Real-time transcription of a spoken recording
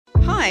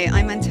Hi,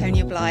 I'm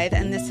Antonia Blythe,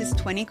 and this is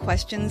 20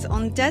 Questions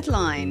on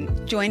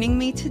Deadline. Joining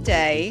me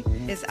today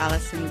is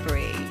Alison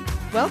Brie.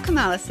 Welcome,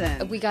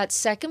 Alison. We got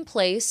second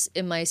place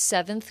in my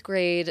 7th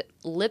grade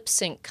lip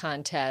sync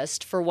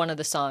contest for one of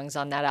the songs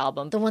on that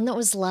album. The one that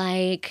was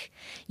like,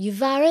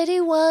 "You've already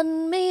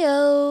won me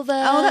over."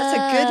 Oh, that's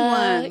a good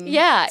one.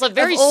 Yeah. It's like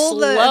very of all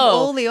slow. Of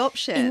all the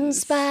options. In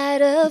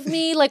spite of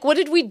me. Like, what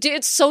did we do?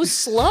 It's so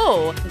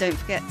slow. Don't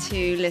forget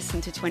to listen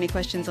to 20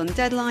 Questions on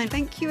Deadline.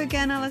 Thank you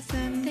again,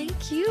 Alison.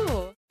 Thank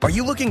you. Are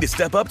you looking to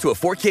step up to a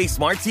 4K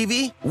smart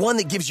TV? One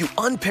that gives you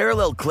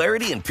unparalleled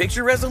clarity and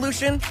picture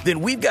resolution? Then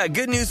we've got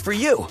good news for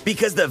you,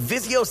 because the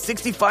Vizio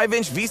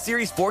 65-inch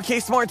V-Series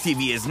 4K smart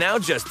TV is now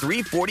just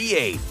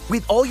 $348.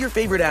 With all your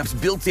favorite apps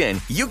built in,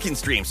 you can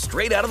stream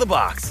straight out of the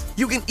box.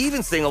 You can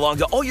even sing along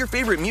to all your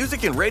favorite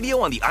music and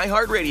radio on the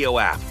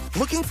iHeartRadio app.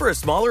 Looking for a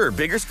smaller or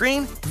bigger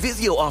screen?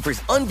 Vizio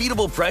offers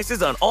unbeatable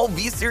prices on all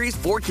V-Series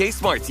 4K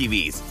smart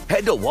TVs.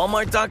 Head to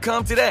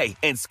Walmart.com today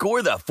and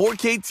score the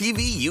 4K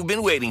TV you've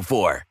been waiting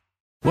for.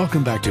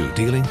 Welcome back to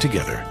Dealing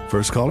Together.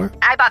 First caller?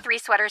 I bought 3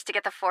 sweaters to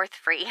get the 4th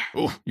free.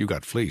 Oh, you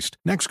got fleeced.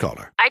 Next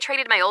caller? I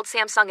traded my old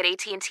Samsung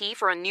at AT&T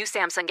for a new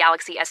Samsung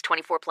Galaxy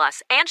S24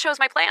 Plus and chose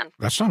my plan.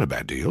 That's not a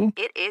bad deal.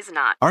 It is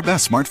not. Our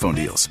best smartphone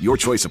deals. Your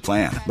choice of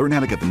plan. Learn how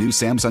to get the new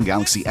Samsung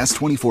Galaxy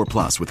S24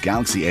 Plus with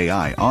Galaxy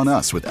AI on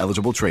us with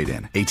eligible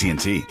trade-in.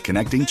 AT&T.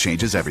 Connecting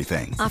changes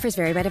everything. Offers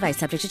vary by device.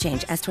 Subject to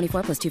change.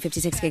 S24 plus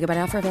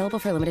 256GB offer available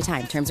for a limited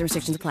time. Terms and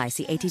restrictions apply.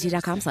 See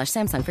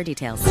att.com/Samsung for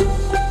details.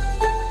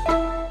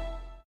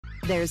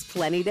 There's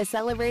plenty to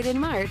celebrate in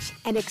March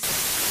and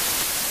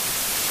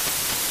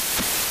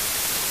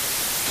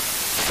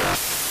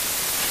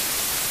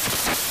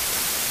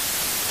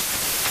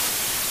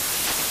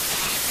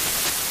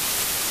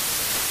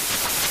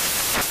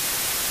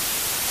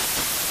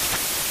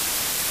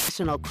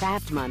National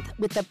Craft Month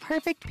with the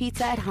perfect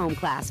pizza at home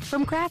class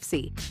from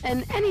Craftsy.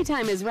 And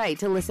anytime is right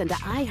to listen to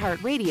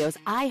iHeartRadio's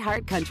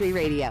iHeartCountry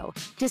Radio.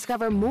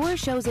 Discover more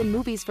shows and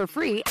movies for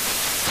free.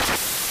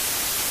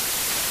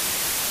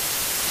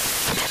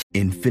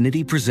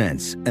 Infiniti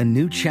presents a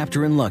new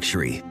chapter in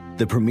luxury,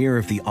 the premiere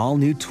of the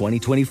all-new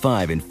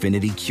 2025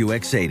 Infiniti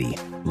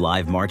QX80,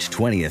 live March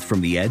 20th from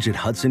the Edge at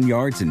Hudson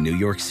Yards in New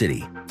York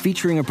City,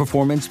 featuring a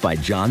performance by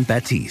John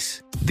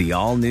Batisse. The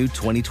all-new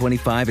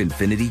 2025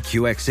 Infiniti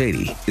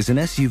QX80 is an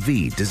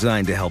SUV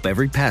designed to help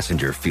every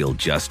passenger feel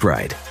just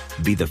right.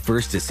 Be the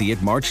first to see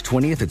it March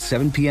 20th at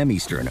 7 p.m.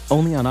 Eastern,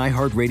 only on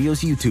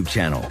iHeartRadio's YouTube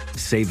channel.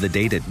 Save the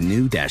date at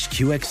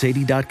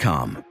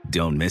new-QX80.com.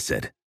 Don't miss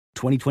it.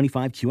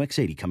 2025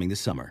 QX80 coming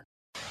this summer.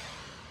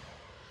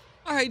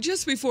 All right,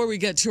 just before we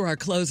get to our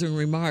closing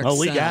remarks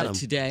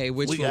today,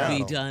 which will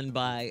be done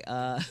by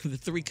the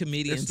 3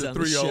 comedians on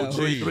the show.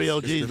 Three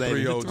OGs,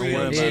 baby.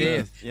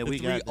 Yeah, we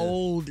got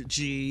old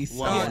G's.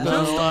 Just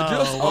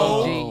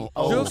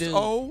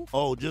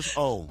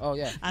old. Oh,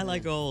 yeah. I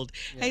like old.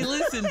 Yeah. Hey,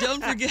 listen,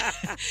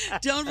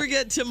 don't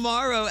forget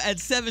tomorrow at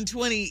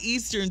 7:20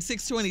 Eastern,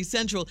 6:20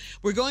 Central,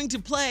 we're going to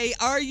play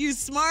Are You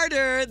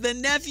Smarter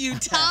Than Nephew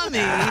Tommy?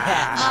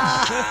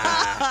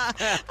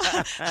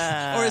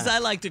 Or as I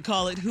like to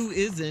call it, Who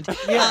Isn't?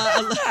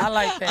 I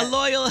like that. A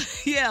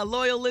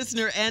loyal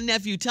listener and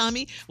nephew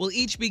Tommy will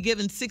each be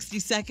given 60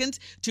 seconds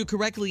to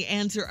correctly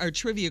answer our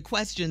trivia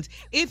questions.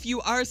 If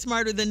you are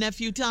smarter than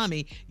nephew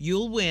Tommy,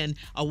 you'll win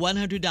a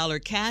 $100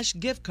 cash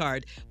gift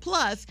card.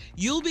 Plus,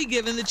 you'll be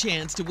given the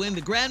chance to win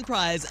the grand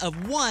prize of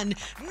 $1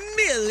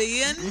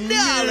 million.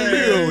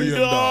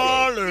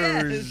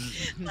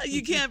 Yes.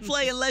 You can't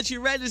play unless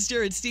you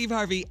register at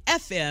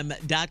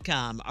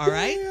SteveHarveyFM.com. All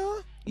right?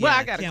 Well,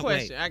 I got a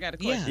question.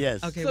 Yeah.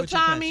 Yes. Okay, So, what's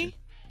your Tommy,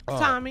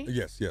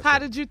 Yes. how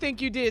did you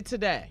think you did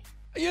today?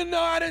 You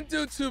know, I didn't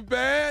do too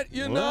bad,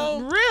 you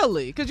know.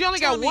 Really? Because you only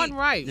got Tommy, one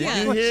right.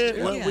 yeah. You hear?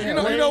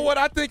 You know what?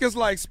 I think it's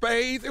like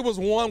spades. It was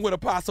 1 with a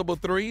possible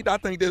 3. I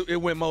think that it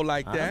went more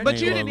like that.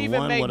 But you didn't even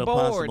one make with a board,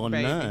 possible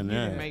baby. none, You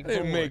didn't yeah. make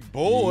Didn't board. make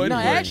board. No,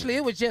 but actually,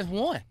 it was just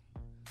one.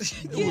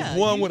 it was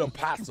 1 with a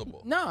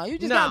possible. No, you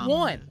just got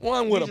one.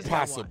 1 with a just got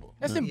possible.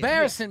 That's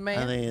embarrassing, man.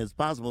 I think it's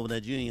possible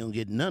that you ain't gonna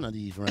get none of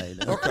these right.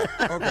 Okay.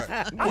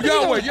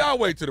 Well, y'all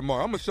wait till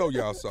tomorrow. I'm gonna show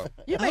y'all something.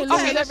 You may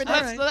lose every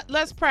day.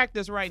 Let's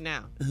practice right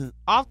now.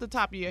 Off the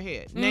top of your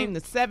head, name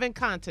the 7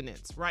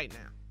 continents right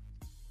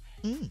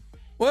now.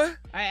 What?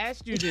 I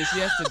asked you this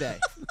yesterday.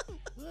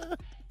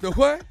 The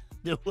what?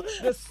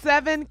 The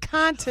 7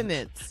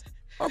 continents.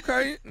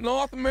 Okay.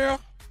 North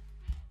America.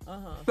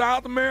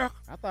 South America.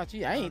 I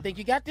didn't think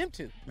you got them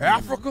two.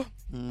 Africa.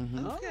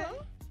 Okay.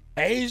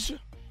 Asia.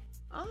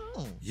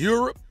 Oh.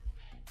 Europe.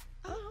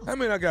 Oh. How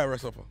many I got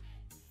rest of them?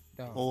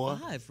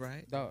 5,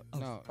 right? No.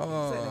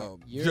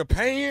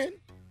 Japan.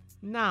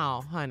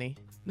 No, honey.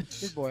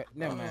 This boy,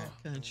 never mind.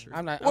 Country.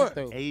 I'm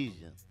through.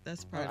 Asia.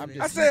 That's part of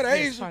it. I said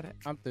Asia.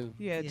 I'm through.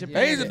 Yeah, Japan.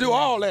 Asia do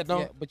all that,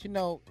 though. Yeah, but you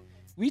know,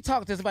 we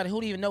talked to somebody who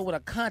don't even know what a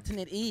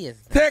continent is.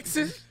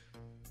 Texas.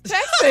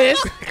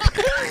 Texas.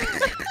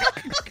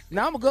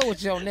 Now I'm gonna go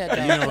with you on that. Dog.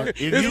 You know,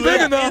 if It's you big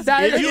ever- enough.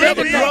 If you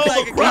ever drove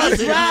across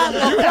it,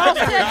 Across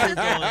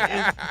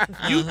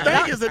Texas. you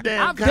think it's a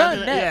damn I've done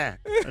continent.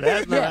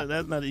 that. Yeah,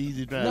 that's not an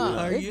easy drive. No,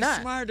 Are it's you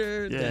not.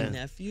 smarter Yeah. than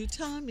Nephew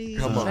Tommy?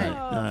 Come on.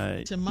 All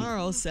right.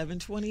 Tomorrow,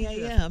 7:20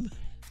 a.m.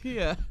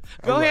 Yeah.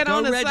 Go ahead Go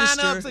on and sign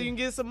register. up so you can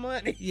get some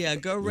money. Yeah,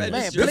 go Man,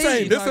 register. This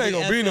ain't Steve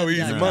gonna be no Harvey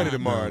easy FM.com. money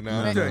tomorrow.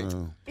 Now, I'm telling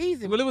you.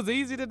 Easy. Well, it was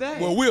easy today.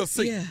 Well, we'll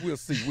see. Yeah. We'll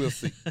see. We'll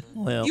see.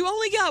 Well, You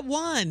only got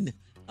one.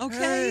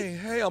 Okay.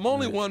 Hey, I'm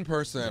only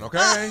 1%.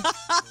 Okay.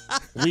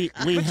 we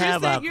you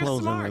have said our you're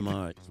closing smart.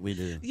 remarks. We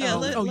do. Yeah.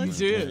 you let's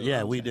do.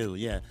 Yeah, we do.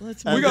 Yeah.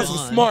 Let's we move got some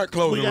on. smart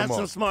closing We got some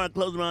remarks. smart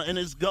closing remarks, and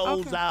it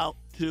goes Okay. out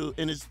to,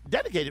 and it's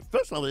dedicated.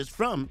 First of all, it's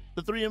from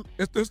the three.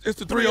 It's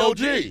the three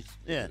OGs.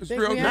 Yeah, It's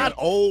three OGs. not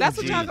old. That's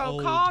what y'all G's.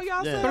 gonna call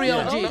y'all Yeah. selves? 3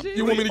 OG.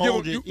 You want me to give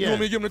OG, him? You yeah.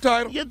 want me to give him the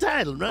title? Your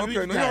title, right? Okay,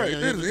 Read no, the all title.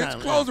 right. Yeah, read the It's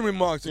title. closing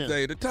remarks Yeah.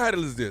 today. The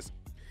title is this: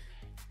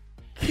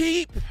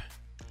 Keep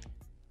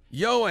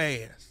your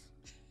ass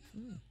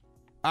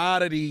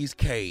out of these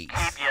caves.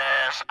 Keep your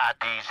ass out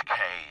these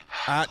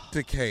caves. Out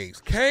the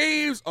caves.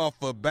 Caves are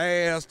for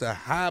bears to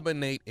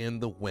hibernate in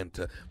the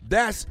winter.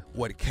 That's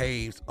what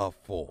caves are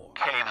for.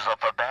 Caves are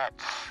for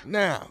bats.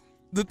 Now,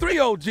 the three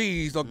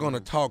OGs are going to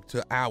talk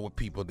to our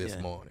people this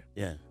morning.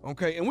 Yeah.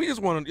 Okay, and we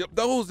just want to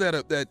those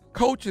that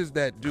coaches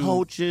that do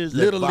Coaches that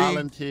little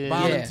volunteer. league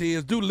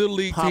volunteers do little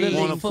league Pop teams,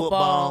 Warner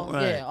football.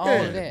 Right. Yeah, all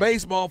of that.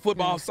 baseball,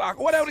 football,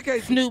 soccer, whatever the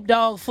case. Snoop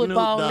Dogg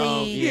football Snoop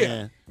Dogg,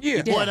 league.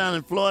 Yeah. The boy down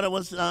in Florida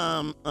was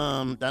down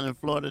in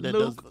Florida that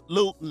Luke. does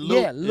Luke.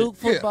 Yeah, Luke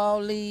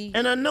football league.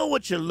 And I know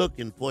what you're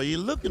looking for. You're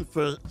looking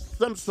for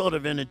some sort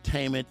of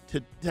entertainment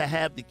to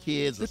have the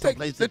kids or To take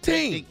someplace the to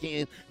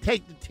team.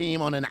 take the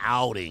team on an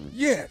outing.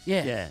 Yes.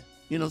 Yeah. Yeah.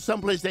 You know,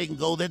 someplace they can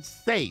go that's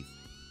safe.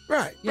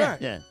 Right. Yeah.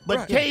 Right. Yeah. But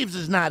Right. caves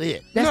is not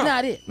it. That's No.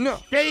 not it. No.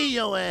 Stay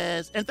your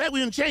ass. In fact, we're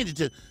gonna change it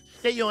to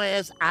stay your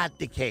ass out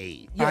the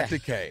cave. Yeah. Out the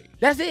cave.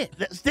 That's it.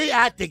 Stay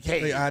out the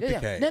cave. Stay out the Yeah.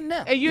 cave. Nothing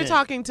else. And you're Yeah.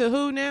 talking to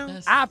who now?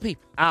 Our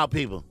people. Our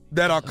people.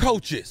 That are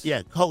coaches.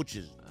 Yeah,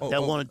 coaches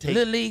that want to take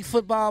Little league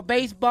football,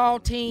 baseball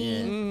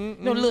team,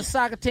 you know, little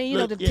soccer team, you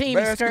know, the Look, team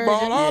Basketball,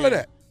 excursion. all of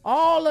that.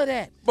 All of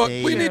that. But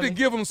Yeah. we You need know to what I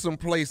give them some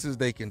places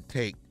they can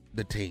take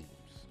the teams.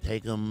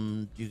 take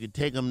them. You can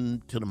take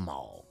them to the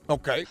mall.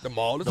 Okay, the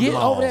mall is Get a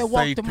mall. over there and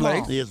walk Safe the place.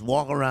 mall. Just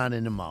walk around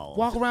in the mall.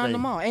 Walk around Stay- the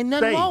mall. Ain't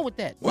nothing stay. wrong with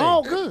that. It's Wait.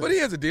 all good. But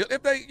here's the deal: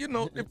 if they,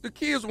 if the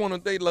kids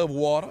they love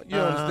water. You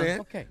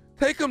understand? Okay.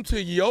 Take them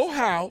to your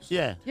house.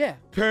 Yeah. Yeah.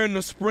 Turn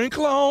the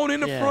sprinkler on in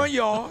the Yeah. front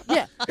yard.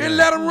 Yeah. And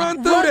let them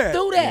run through Run that.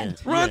 through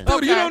that. Run Yeah. through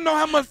that. You Okay. don't know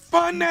how much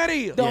fun that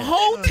is. The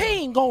whole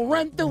team gonna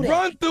run through that.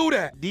 Run through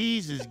that.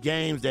 These is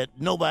games that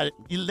nobody.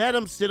 You let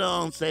them sit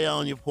on, say,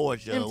 on your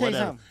porch Let me or tell you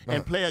whatever, something.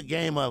 and play a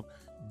game of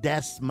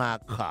That's My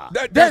Car.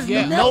 That's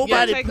Yeah.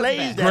 Nobody Yeah, take us plays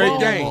back. that Great no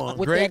game. more.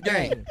 with Great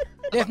that game.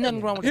 There's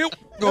nothing wrong with Here-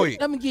 it. go ahead.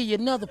 Let me give you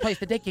another place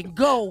that they can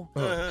go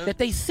that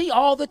they see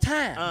all the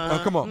time.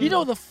 Come on. You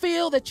know the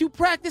field that you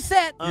practice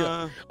at?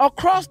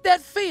 Across that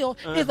field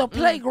is a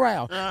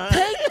playground.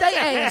 Take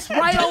their ass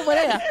right over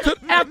there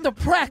after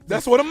practice.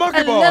 That's where the monkey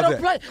and ball let is them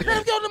at. play. Let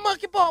them go to the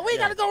monkey ball. We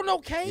ain't got to go to no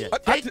cave. Yeah.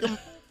 Take them.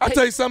 I'll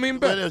tell you something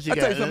even What better. else you I'll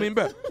tell got, you something even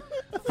better.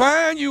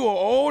 Find you an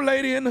old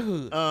lady in the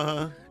hood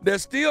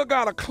that still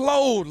got a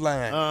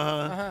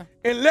clothesline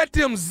and let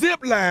them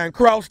zip line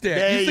cross that.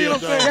 There You see you what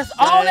I'm go. saying? That's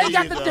all There they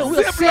got you to go. do.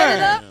 We'll Zip set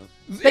it up. line.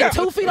 They Yeah.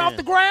 2 feet off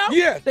the ground.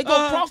 Yeah. They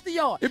go across the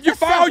yard. If you That's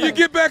fall, you something.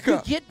 get back You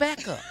up. get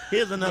back up.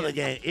 Here's another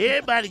game.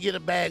 Everybody get a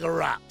bag of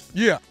rocks.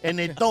 Yeah. And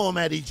they throw them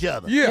at each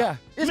other. Yeah.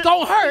 It's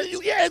going to hurt.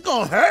 Yeah, it's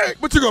gonna hurt.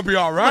 But you're going to be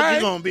all But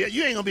right.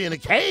 you ain't gonna be in a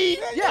cave.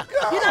 Yeah.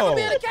 You're not going to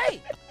be in a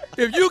cave.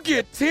 If you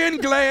get 10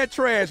 Glad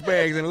trash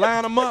bags and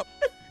line them up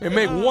and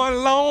make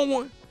one long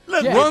one,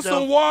 Look Yeah. run at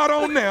some the, water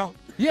on there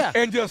Yeah.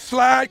 and just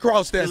slide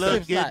across that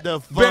look thing. at the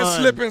Best fun.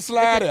 slip and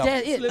slide up.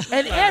 That is.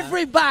 And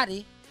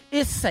everybody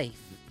is safe.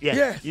 Yeah.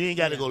 Yes. You ain't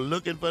got to go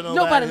looking for nobody.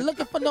 Nobody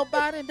looking for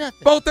nobody, nothing.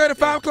 4:30,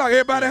 5 o'clock,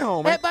 everybody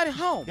home. Man. Everybody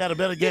home. Got a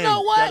better game. You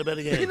know what? Got a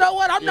better game. You know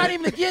what? I'm not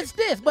even against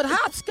this, but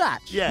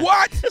hopscotch. Yeah.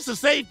 What? It's a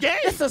safe game.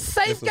 It's a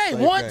safe It's a game. safe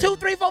 1, game. 2,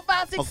 3, 4,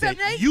 5, 6, Okay, 7,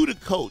 8. you the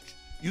coach.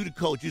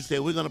 You said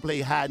we're gonna play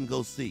hide and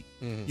go seek.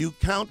 You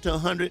count to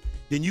 100,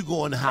 then you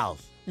go in the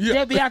house. Yeah.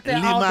 They'll be out there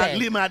And all leave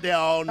day. them out there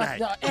all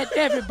night. And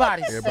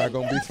everybody's Everybody safe.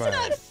 going to be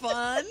fine.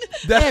 Fun.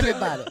 That's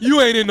Everybody. You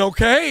ain't in no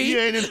cave. You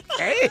ain't in the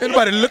cave.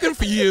 Anybody looking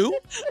for you?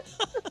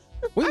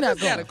 We I not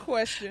just got a going.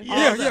 question.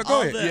 Yeah, yeah,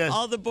 go ahead. Yes.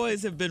 All the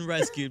boys have been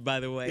rescued, by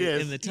the way,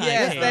 Yes. in the time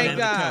Yes, cave thank and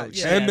God. the coach.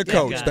 Yeah. And the thank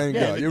coach, God. thank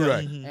Yeah, God. You're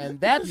right. And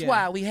that's Yeah.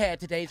 why we had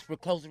today's for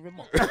closing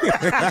remarks.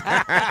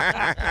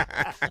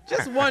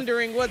 Just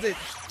wondering, was it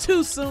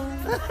too soon?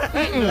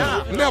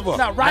 Never.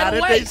 No, right Not if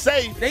away. they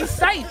safe. They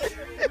safe.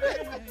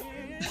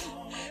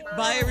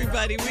 Bye,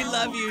 everybody. We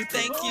love you.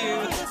 Thank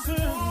you.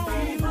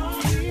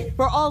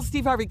 For all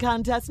Steve Harvey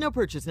contests, no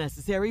purchase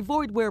necessary,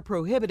 void where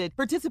prohibited.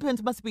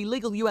 Participants must be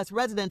legal U.S.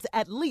 residents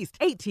at least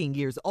 18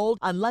 years old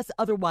unless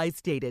otherwise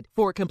stated.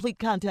 For complete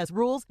contest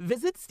rules,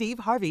 visit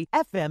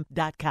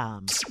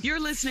SteveHarveyFM.com. You're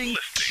listening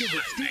to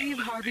the Steve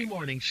Harvey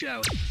Morning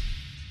Show.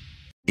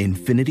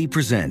 Infiniti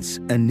presents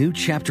a new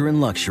chapter in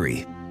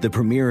luxury, the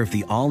premiere of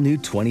the all-new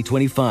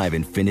 2025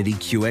 Infiniti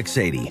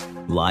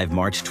QX80, live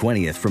March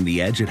 20th from the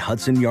Edge at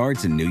Hudson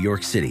Yards in New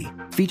York City,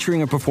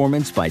 featuring a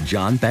performance by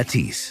John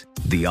Batiste.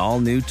 The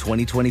all-new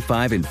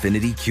 2025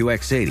 Infiniti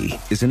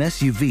QX80 is an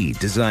SUV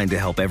designed to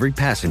help every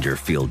passenger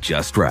feel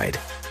just right.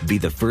 Be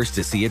the first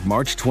to see it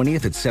March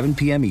 20th at 7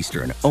 p.m.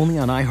 Eastern, only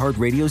on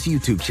iHeartRadio's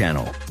YouTube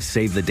channel.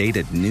 Save the date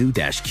at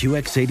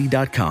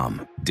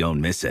new-QX80.com. Don't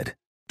miss it.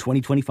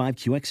 2025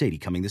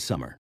 QX80 coming this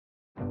summer.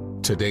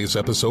 Today's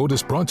episode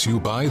is brought to you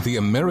by the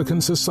American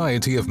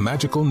Society of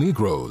Magical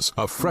Negroes,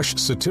 a fresh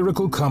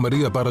satirical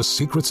comedy about a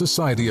secret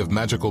society of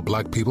magical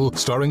black people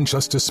starring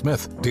Justice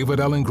Smith, David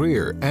Alan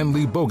Grier, Ann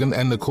Lee Bogan,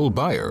 and Nicole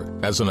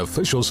Byer. As an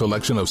official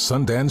selection of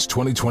Sundance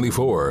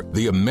 2024,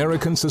 the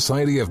American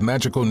Society of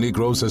Magical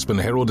Negroes has been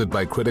heralded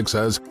by critics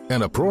as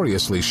an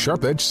uproariously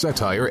sharp-edged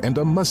satire and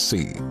a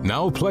must-see.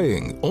 Now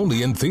playing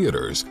only in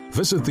theaters.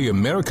 Visit the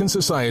American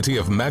Society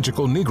of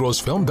Magical Negroes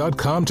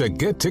Film.com to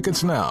get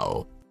tickets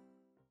now.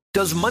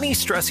 Does money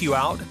stress you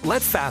out?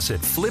 Let Facet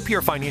flip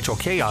your financial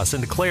chaos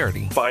into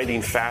clarity. Finding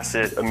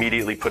Facet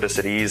immediately put us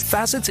at ease.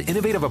 Facet's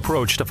innovative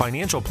approach to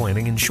financial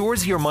planning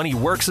ensures your money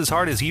works as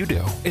hard as you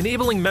do,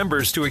 enabling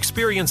members to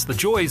experience the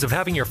joys of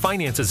having your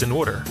finances in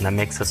order. And that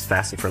makes us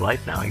Facet for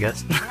life now, I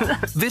guess.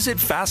 Visit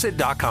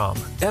Facet.com,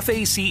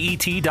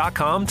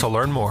 FACET.com to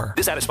learn more.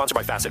 This ad is sponsored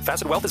by Facet.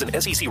 Facet Wealth is an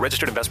SEC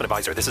registered investment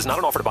advisor. This is not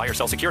an offer to buy or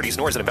sell securities,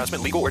 nor is it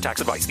investment, legal, or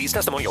tax advice. These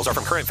testimonials are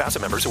from current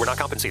Facet members who are not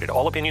compensated.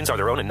 All opinions are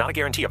their own and not a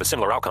guarantee of a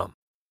similar outcome.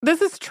 This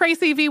is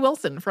Tracy V.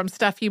 Wilson from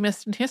Stuff You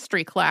Missed in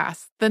History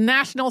class. The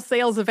national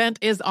sales event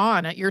is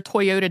on at your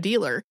Toyota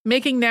dealer,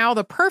 making now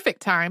the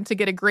perfect time to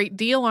get a great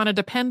deal on a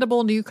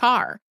dependable new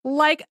car.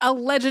 Like a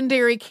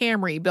legendary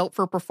Camry built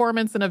for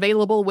performance and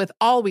available with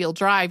all-wheel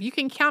drive, you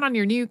can count on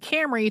your new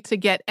Camry to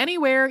get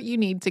anywhere you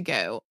need to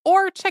go.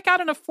 Or check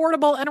out an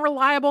affordable and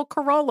reliable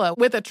Corolla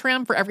with a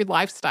trim for every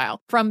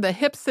lifestyle. From the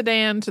hip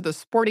sedan to the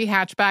sporty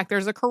hatchback,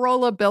 there's a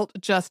Corolla built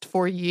just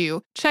for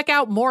you. Check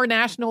out more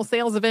national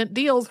sales event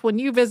deals when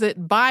you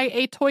visit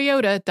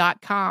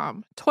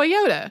buyatoyota.com.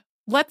 Toyota,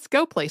 let's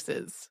go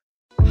places.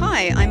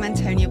 Hi, I'm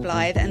Antonia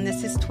Blythe, and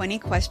this is 20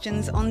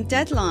 Questions on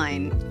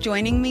Deadline.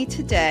 Joining me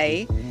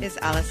today is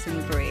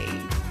Alison Brie.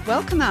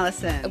 Welcome,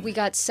 Alison. We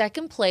got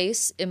second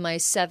place in my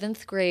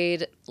 7th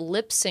grade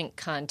lip sync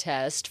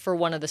contest for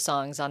one of the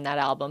songs on that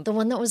album. The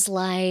one that was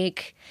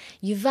like,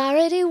 "You've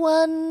already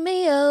won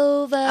me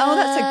over." Oh,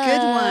 that's a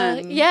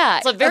good one. Yeah.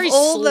 It's a very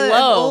slow. Of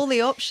all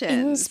the options.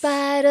 In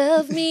spite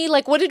of me.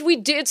 Like, what did we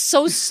do? It's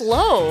so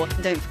slow.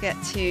 Don't forget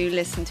to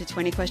listen to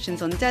 20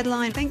 Questions on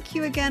Deadline. Thank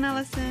you again,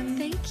 Alison.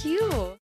 Thank you.